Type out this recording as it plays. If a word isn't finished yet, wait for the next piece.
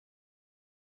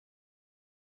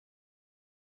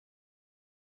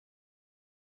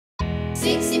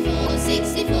64,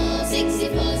 64,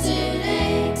 64 Zoo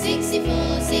Lane.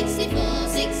 64, 64,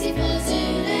 64 Zoo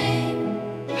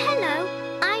Lane. Hello,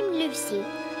 I'm Lucy.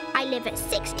 I live at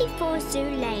 64 Zoo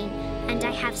Lane and I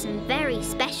have some very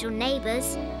special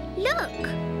neighbours. Look!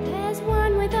 There's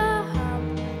one with a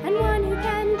hump and one who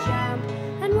can jump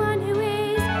and one who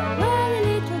is, well, a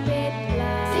little bit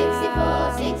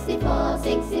plump. 64, 64,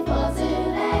 64 Zoo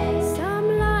Lane.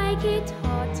 Some like it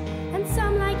hot and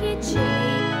some like it chilly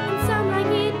and some like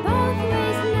it both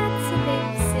ways and that's a bit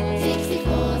silly.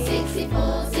 64,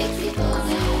 64, 64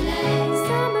 Zoo Lane.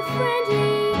 Some are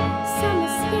friendly, some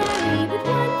are scary, but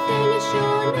one thing is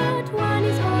sure, not one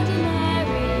is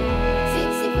ordinary.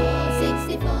 64,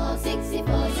 64,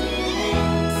 64 Zoo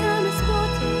Lane. Some are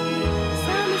sporty,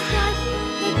 some are stripy,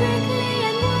 they're prickly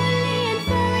and woolly and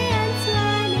furry and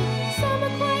slimy. Some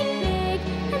are quite big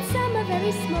and some are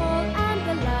very small, and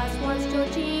the last one's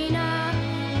Georgina,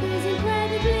 who's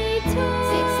incredibly tall.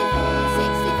 64,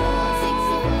 64,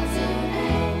 64 Zoo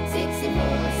Lane. 64,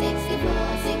 64,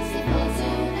 64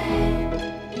 Zoo Lane.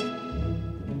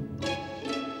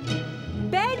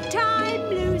 Bedtime,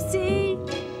 Lucy.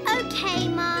 OK,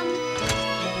 Mum.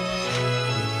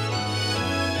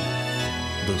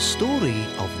 The story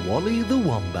of Wally the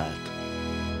Wombat.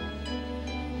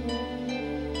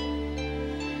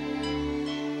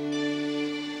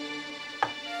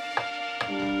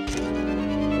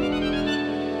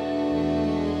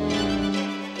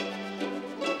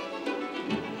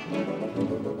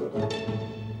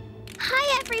 Hi,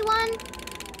 everyone.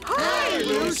 Hi,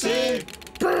 Lucy.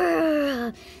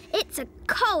 Brrr. It's a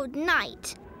cold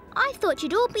night. I thought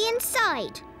you'd all be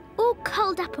inside, all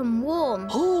curled up and warm.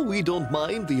 Oh, we don't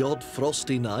mind the odd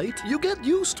frosty night. You get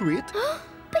used to it.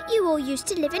 But you all used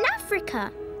to live in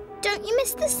Africa. Don't you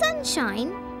miss the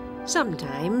sunshine?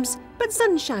 Sometimes, but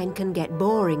sunshine can get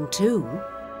boring too.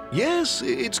 Yes,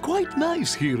 it's quite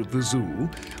nice here at the zoo.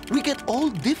 We get all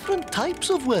different types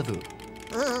of weather.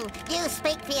 Ooh, you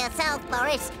speak for yourself,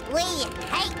 Boris. We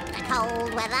hate the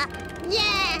cold weather.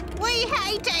 Yeah, we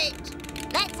hate it.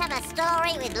 Let's have a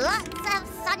story with lots of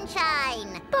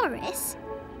sunshine. Boris,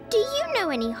 do you know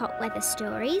any hot weather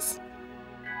stories?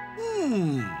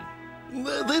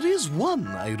 There is one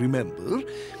I remember.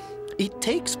 It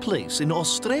takes place in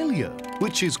Australia,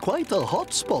 which is quite a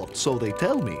hot spot, so they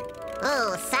tell me.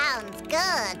 Ooh, sounds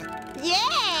good.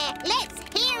 Yeah, let's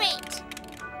hear it.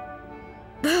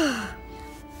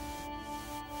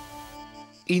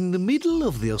 In the middle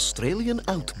of the Australian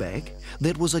outback,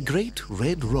 there was a great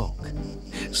red rock.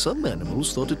 Some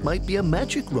animals thought it might be a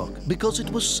magic rock because it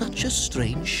was such a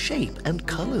strange shape and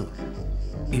colour.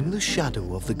 In the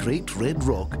shadow of the great red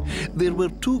rock, there were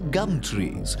two gum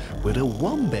trees where a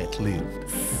wombat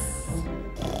lived.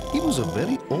 He was a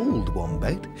very old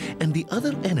wombat, and the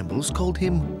other animals called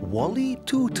him Wally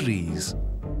Two Trees.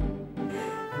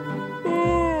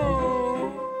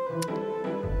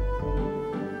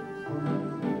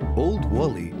 Old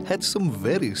Wally had some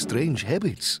very strange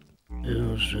habits. He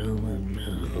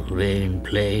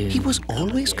was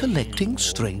always collecting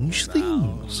strange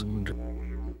things.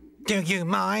 Do you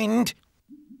mind?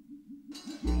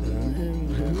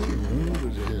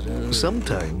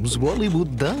 Sometimes Wally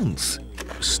would dance.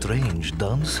 Strange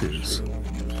dances.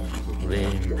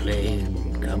 Rain,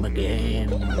 plane, come again.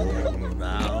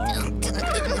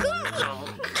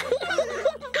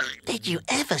 Did you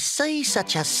ever see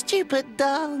such a stupid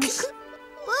dance?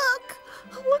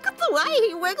 Look at the way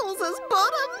he wiggles his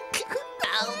bottom.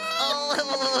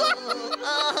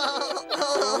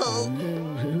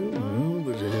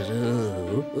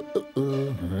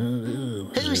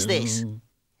 Who's this?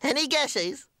 Any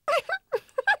guesses?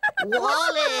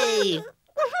 Wally!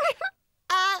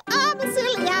 I'm a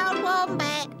silly old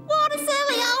wombat. What a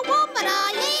silly old wombat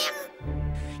I am!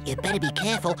 You better be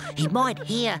careful, he might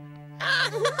hear.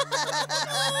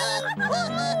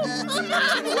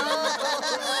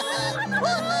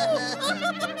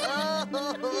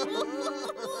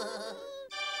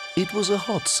 It was a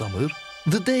hot summer.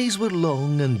 The days were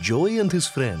long and Joey and his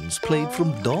friends played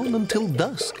from dawn until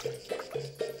dusk.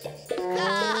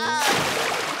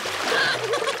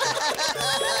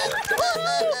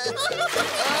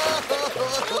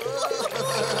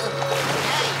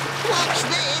 Watch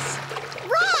this!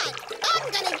 Right! I'm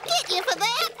gonna get you for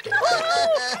that!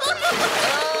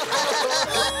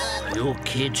 You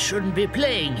kids shouldn't be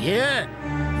playing here.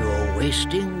 You're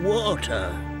wasting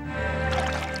water.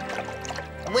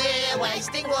 We're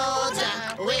wasting water!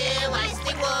 We're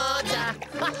wasting water!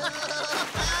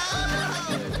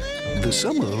 The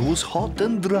summer was hot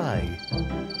and dry.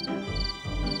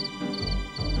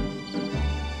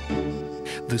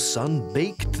 The sun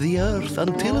baked the earth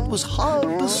until it was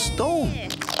hard as stone.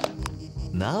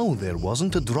 Now there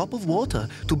wasn't a drop of water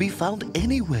to be found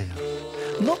anywhere,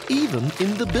 not even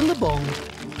in the billabong.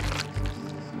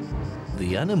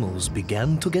 The animals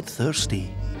began to get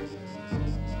thirsty.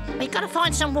 We've got to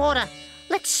find some water.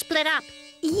 Let's split up.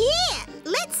 Yeah,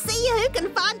 let's see who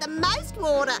can find the most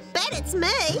water. Bet it's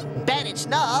me. Bet it's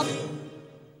not.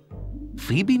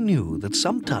 Phoebe knew that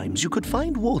sometimes you could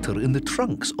find water in the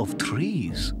trunks of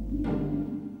trees.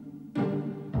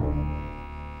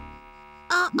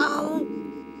 Uh-oh.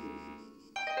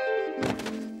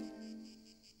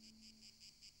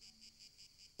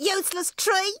 Useless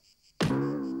tree.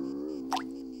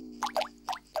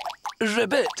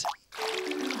 Ribbit.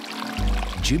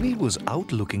 Jimmy was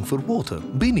out looking for water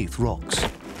beneath rocks.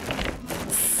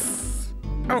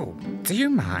 Oh, do you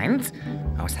mind?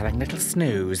 I was having a little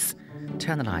snooze.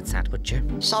 Turn the lights out, would you?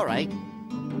 Sorry.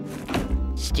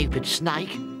 Stupid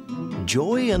snake.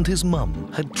 Joy and his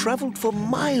mum had travelled for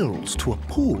miles to a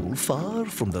pool far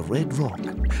from the red rock.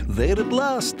 There at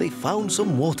last they found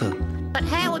some water. But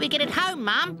how will we get it home,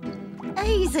 Mum?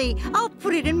 Easy. I'll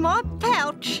put it in my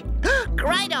pouch.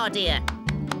 Great idea.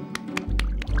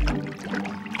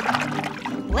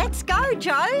 Let's go,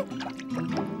 Joe.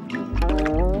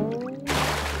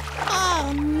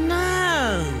 Oh,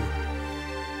 no.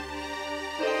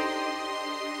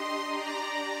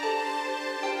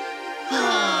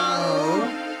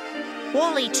 Oh.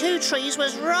 Wally Two Trees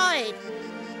was right.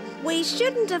 We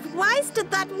shouldn't have wasted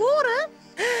that water.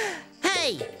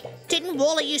 Hey, didn't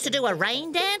Wally used to do a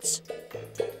rain dance?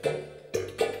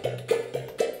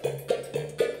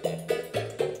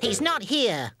 He's not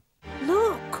here.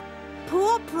 Look,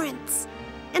 paw prints.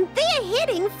 And they're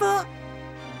heading for...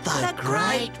 The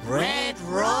Great Red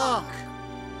Rock.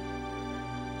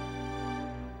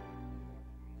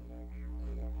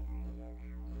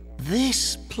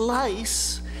 This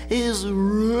place is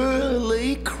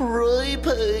really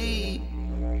creepy.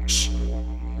 Shh!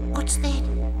 What's that?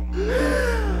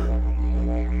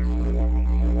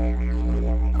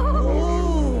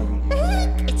 Oh!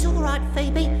 It's all right,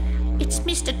 Phoebe. It's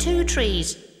Mr. Two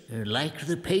Trees. Like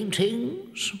the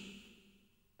paintings?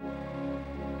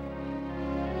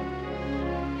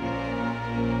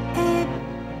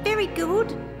 Very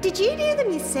good. Did you do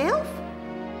them yourself?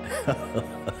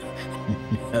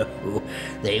 No,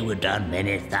 they were done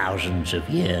many thousands of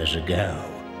years ago.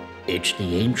 It's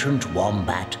the ancient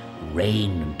Wombat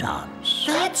rain dance.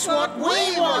 That's what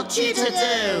we want you to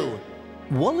do.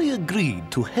 Wally agreed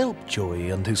to help Joey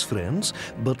and his friends,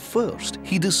 but first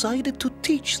he decided to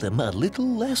teach them a little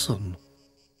lesson.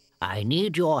 I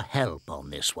need your help on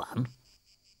this one.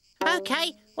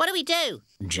 OK, what do we do?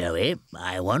 Joey,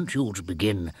 I want you to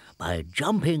begin by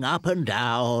jumping up and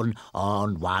down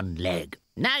on one leg.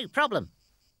 No problem.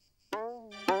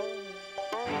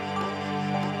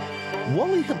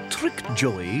 Wally had tricked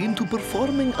Joey into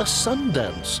performing a sun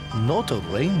dance, not a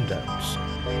rain dance.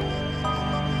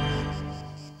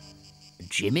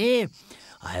 Jimmy,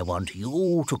 I want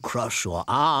you to cross your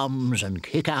arms and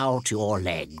kick out your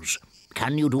legs.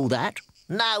 Can you do that?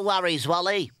 No worries,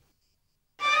 Wally.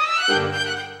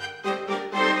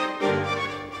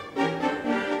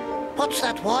 What's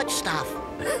that white stuff?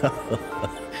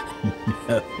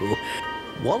 No.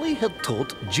 Wally had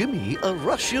taught Jimmy a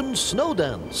Russian snow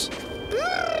dance.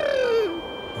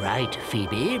 Right,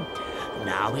 Phoebe.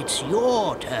 Now it's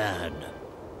your turn.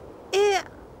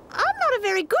 I'm not a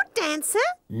very good dancer.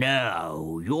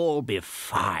 No, you'll be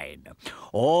fine.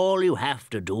 All you have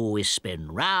to do is spin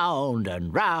round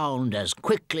and round as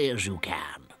quickly as you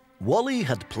can. Wally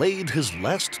had played his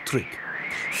last trick.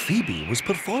 Phoebe was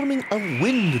performing a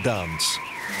wind dance.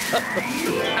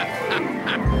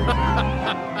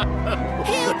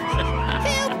 Help!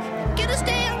 Help! Get us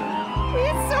down!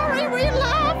 We're sorry we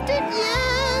laughed at you.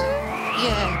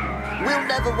 Yeah, we'll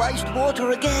never waste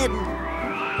water again.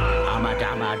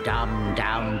 Dum-a-dum-a-dum,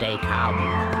 down they come.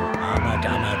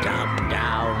 Dum-a-dum-a-dum,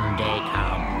 down they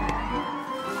come.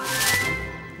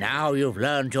 Now you've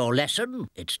learned your lesson,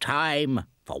 it's time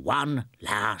for one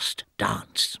last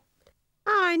dance.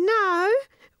 I know.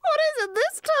 What is it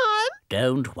this time?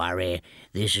 Don't worry,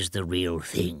 this is the real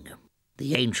thing.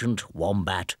 The ancient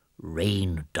Wombat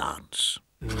rain dance.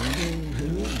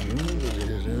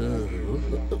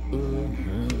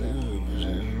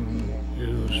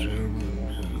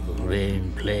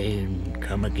 Rain plane,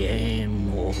 come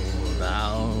again, all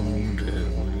around.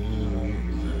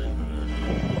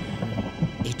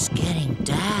 It's getting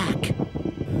dark.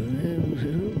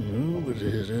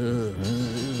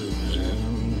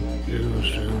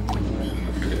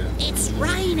 It's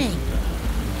raining.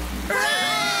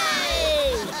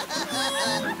 Hooray!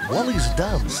 Wally's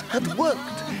dance had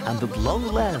worked, and at long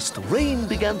last, rain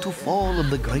began to fall on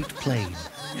the Great Plain.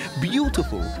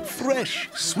 Beautiful, fresh,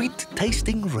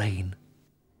 sweet-tasting rain.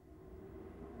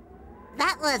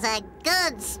 That was a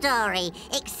good story,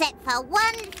 except for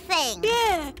one thing.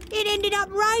 Yeah, it ended up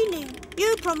raining.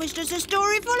 You promised us a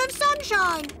story full of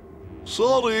sunshine.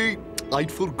 Sorry,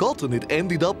 I'd forgotten it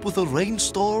ended up with a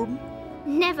rainstorm.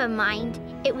 Never mind.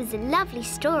 It was a lovely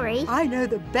story. I know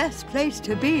the best place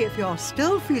to be if you're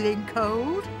still feeling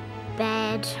cold.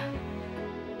 Bed.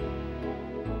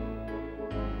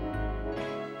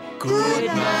 Good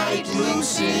night,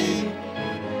 Lucy.